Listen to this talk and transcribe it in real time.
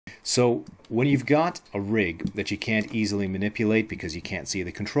So when you've got a rig that you can't easily manipulate because you can't see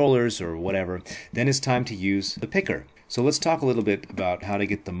the controllers or whatever, then it's time to use the picker. So let's talk a little bit about how to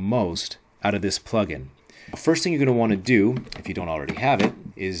get the most out of this plugin. First thing you're going to want to do, if you don't already have it,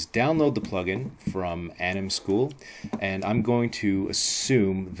 is download the plugin from AnimSchool, and I'm going to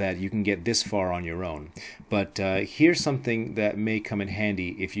assume that you can get this far on your own. But here's something that may come in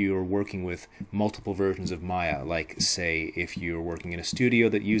handy if you're working with multiple versions of Maya, like say if you're working in a studio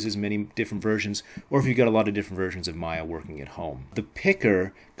that uses many different versions, or if you've got a lot of different versions of Maya working at home. The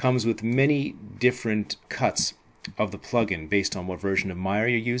picker comes with many different cuts of the plugin based on what version of Maya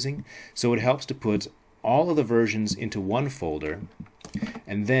you're using, so it helps to put all of the versions into one folder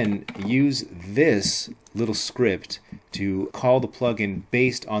and then use this little script to call the plugin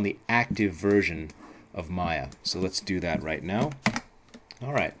based on the active version of Maya. So let's do that right now.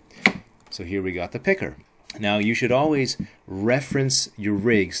 Alright, so here we got the picker. Now you should always reference your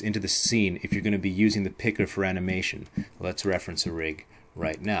rigs into the scene if you're going to be using the picker for animation. Let's reference a rig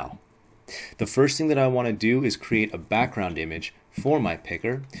right now. The first thing that I want to do is create a background image for my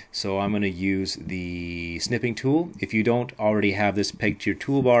picker, so I'm going to use the snipping tool. If you don't already have this pegged to your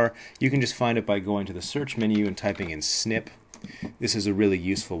toolbar, you can just find it by going to the search menu and typing in snip. This is a really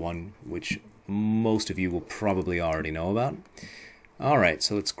useful one which most of you will probably already know about. Alright,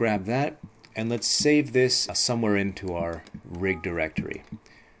 so let's grab that and let's save this somewhere into our rig directory.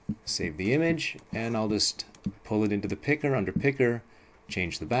 Save the image and I'll just pull it into the picker under picker,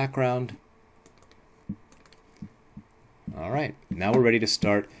 change the background. Alright, now we're ready to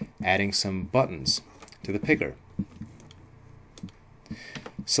start adding some buttons to the picker.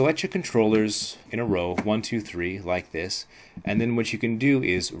 Select your controllers in a row, 1, 2, 3, like this, and then what you can do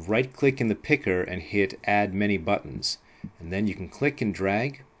is right click in the picker and hit add many buttons, and then you can click and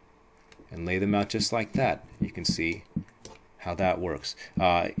drag and lay them out just like that. You can see how that works.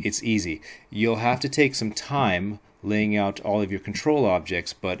 It's easy. You'll have to take some time laying out all of your control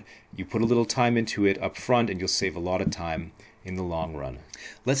objects, but you put a little time into it up front and you'll save a lot of time in the long run.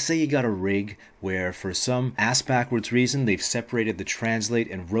 Let's say you got a rig where for some ass backwards reason they've separated the translate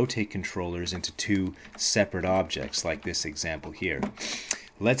and rotate controllers into two separate objects, like this example here.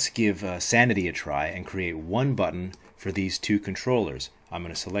 Let's give sanity a try and create one button for these two controllers. I'm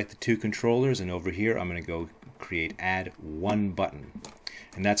going to select the two controllers and over here I'm going to go create add one button,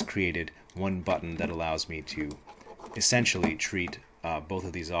 and that's created one button that allows me to essentially treat both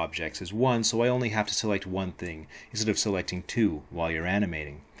of these objects as one, so I only have to select one thing instead of selecting two while you're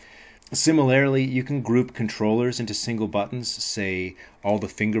animating. Similarly, you can group controllers into single buttons, say all the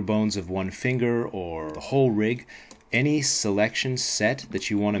finger bones of one finger or the whole rig. Any selection set that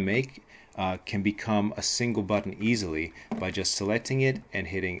you want to make can become a single button easily by just selecting it and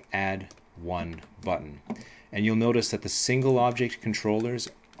hitting add one button. And you'll notice that the single object controllers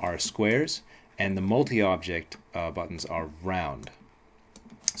are squares and the multi-object buttons are round.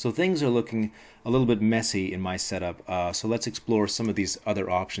 So things are looking a little bit messy in my setup, so let's explore some of these other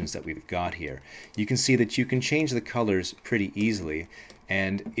options that we've got here. You can see that you can change the colors pretty easily,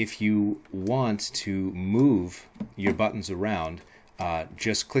 and if you want to move your buttons around,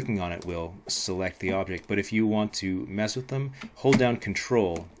 just clicking on it will select the object, but if you want to mess with them, hold down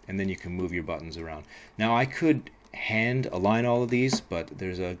Control and then you can move your buttons around. Now I could hand align all of these, but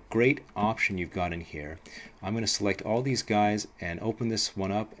there's a great option you've got in here. I'm going to select all these guys and open this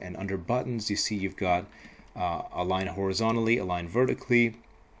one up, and under buttons you see you've got align horizontally, align vertically,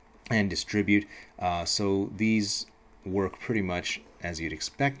 and distribute. So these work pretty much as you'd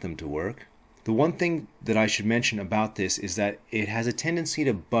expect them to work. The one thing that I should mention about this is that it has a tendency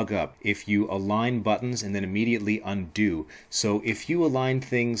to bug up if you align buttons and then immediately undo. So if you align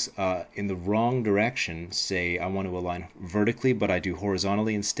things in the wrong direction, say I want to align vertically but I do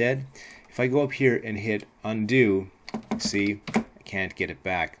horizontally instead, if I go up here and hit undo, see, I can't get it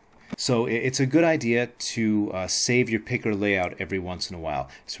back. So it's a good idea to save your picker layout every once in a while.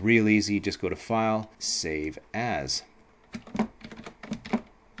 It's real easy, just go to File, Save As.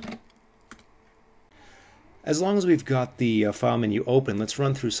 As long as we've got the file menu open, let's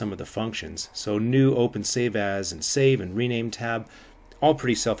run through some of the functions. So new, open, save as, and save and rename tab, all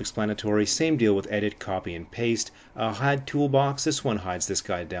pretty self-explanatory. Same deal with edit, copy, and paste. Hide toolbox, this one hides this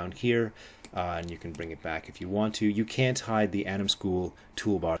guy down here. And you can bring it back if you want to. You can't hide the AnimSchool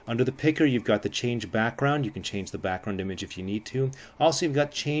toolbar. Under the picker, you've got the change background. You can change the background image if you need to. Also, you've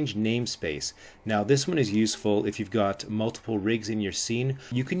got change namespace. Now, this one is useful if you've got multiple rigs in your scene.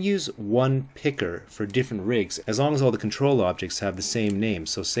 You can use one picker for different rigs as long as all the control objects have the same name.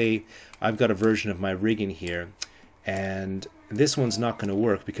 So say I've got a version of my rig in here, and this one's not going to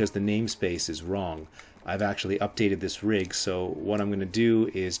work because the namespace is wrong. I've actually updated this rig, so what I'm going to do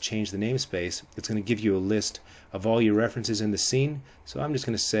is change the namespace. It's going to give you a list of all your references in the scene, so I'm just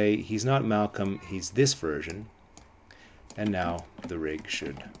going to say he's not Malcolm, he's this version, and now the rig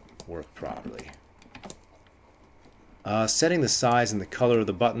should work properly. Setting the size and the color of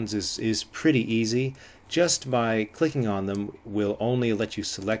the buttons is pretty easy. Just by clicking on them will only let you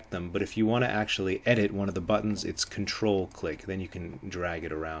select them, but if you want to actually edit one of the buttons, it's Control click, then you can drag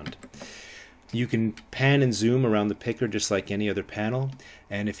it around. You can pan and zoom around the picker just like any other panel,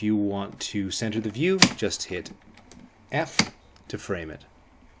 and if you want to center the view, just hit F to frame it.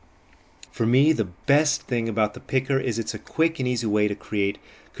 For me, the best thing about the picker is it's a quick and easy way to create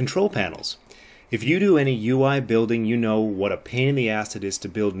control panels. If you do any UI building, you know what a pain in the ass it is to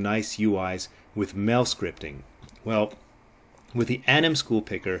build nice UIs with mel scripting. Well, with the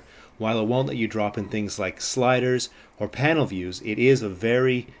AnimSchoolPicker, while it won't let you drop in things like sliders or panel views, it is a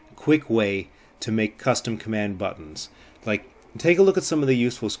very quick way to make custom command buttons. Like, take a look at some of the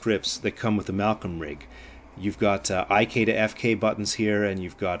useful scripts that come with the Malcolm rig. You've got IK to FK buttons here, and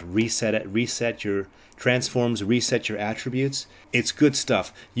you've got reset your transforms, reset your attributes. It's good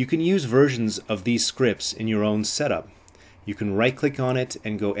stuff. You can use versions of these scripts in your own setup. You can right click on it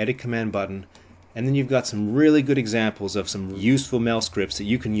and go edit command button, and then you've got some really good examples of some useful mel scripts that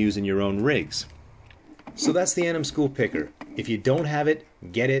you can use in your own rigs. So that's the AnimSchoolPicker. If you don't have it,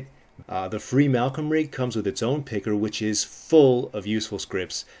 get it. The free Malcolm rig comes with its own picker, which is full of useful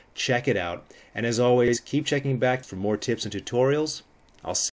scripts. Check it out. And as always, keep checking back for more tips and tutorials. I'll see